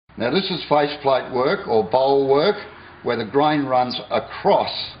Now this is faceplate work or bowl work where the grain runs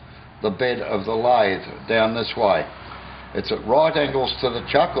across the bed of the lathe down this way. It's at right angles to the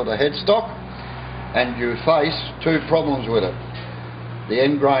chuck or the headstock, and you face two problems with it. The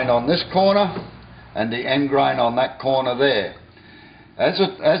end grain on this corner and the end grain on that corner there. As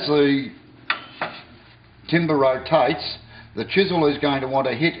the timber rotates, the chisel is going to want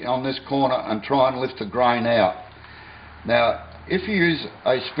to hit on this corner and try and lift the grain out. Now if you use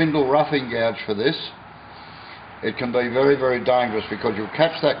a spindle roughing gouge for this, it can be very, very dangerous because you'll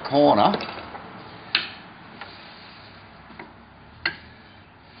catch that corner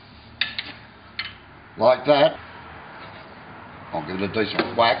like that. I'll give it a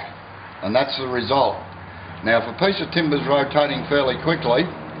decent whack, and that's the result. Now if a piece of timber is rotating fairly quickly,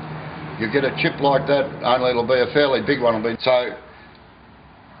 you get a chip like that, only it'll be a fairly big one. So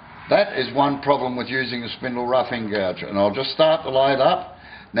that is one problem with using a spindle roughing gouge, and I'll just start the lathe up.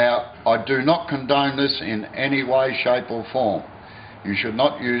 Now I do not condone this in any way, shape or form. You should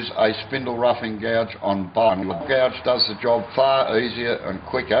not use a spindle roughing gouge on bone. The gouge does the job far easier and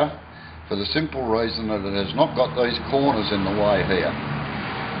quicker for the simple reason that it has not got these corners in the way here.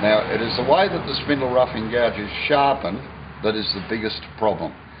 Now it is the way that the spindle roughing gouge is sharpened that is the biggest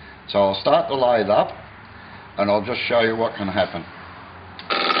problem. So I'll start the lathe up and I'll just show you what can happen.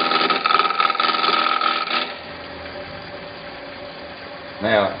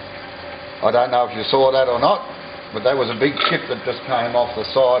 Now, I don't know if you saw that or not, but that was a big chip that just came off the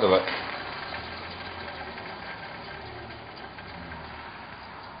side of it.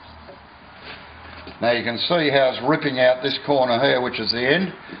 Now you can see how it's ripping out this corner here, which is the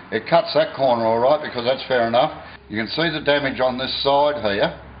end. It cuts that corner alright because that's fair enough. You can see the damage on this side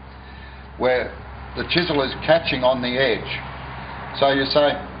here, where the chisel is catching on the edge. So you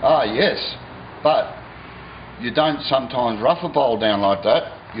say, ah yes, but you don't sometimes rough a bowl down like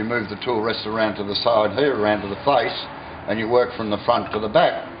that. You move the tool rest around to the side here, around to the face, and you work from the front to the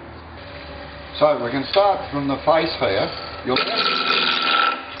back. So we can start from the face here. You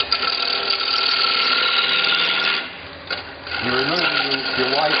remove your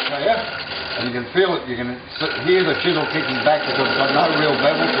weight here, and you can feel it, you can hear the chisel kicking back because it's got no real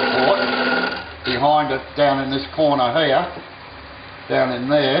bevel support behind it down in this corner here, down in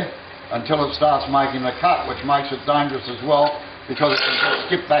there, until it starts making the cut, which makes it dangerous as well because it can just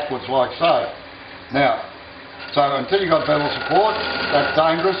skip backwards like so. Now, so until you've got bevel support, that's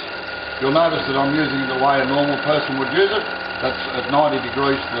dangerous. You'll notice that I'm using it the way a normal person would use it. That's at 90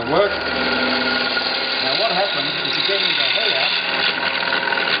 degrees to the work. Now what happens is you get into here,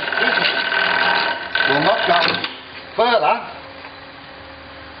 it will not go further,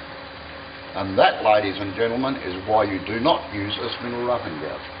 and that, ladies and gentlemen, is why you do not use a spindle roughing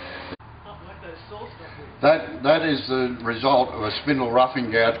gouge. That is the result of a spindle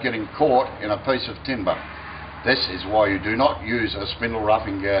roughing gouge getting caught in a piece of timber. This is why you do not use a spindle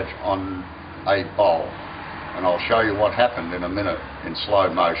roughing gouge on a bowl. And I'll show you what happened in a minute in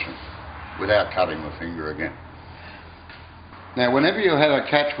slow motion without cutting the finger again. Now whenever you have a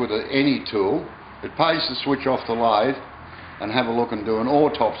catch with any tool, it pays to switch off the lathe and have a look and do an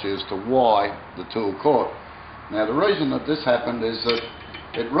autopsy as to why the tool caught. Now the reason that this happened is that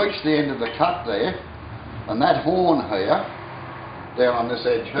it reached the end of the cut there, and that horn here, down on this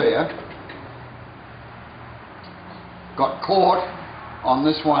edge here, got caught on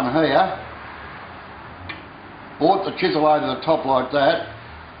this one here, brought the chisel over the top like that,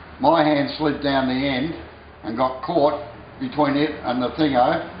 my hand slid down the end and got caught between it and the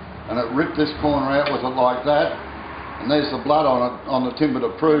thingo, and it ripped this corner out with it like that, and there's the blood on it, on the timber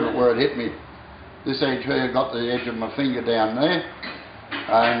to prove it where it hit me. This edge here got the edge of my finger down there,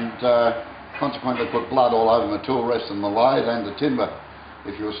 and consequently put blood all over my tool rest and the lathe and the timber.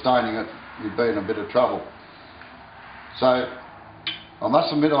 If you were staining it, you'd be in a bit of trouble. So I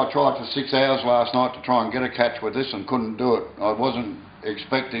must admit I tried for 6 hours last night to try and get a catch with this and couldn't do it. I wasn't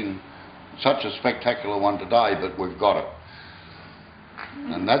expecting such a spectacular one today, but we've got it.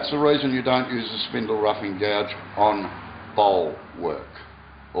 And that's the reason you don't use a spindle roughing gouge on bowl work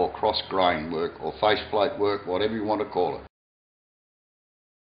or cross grain work or faceplate work, whatever you want to call it.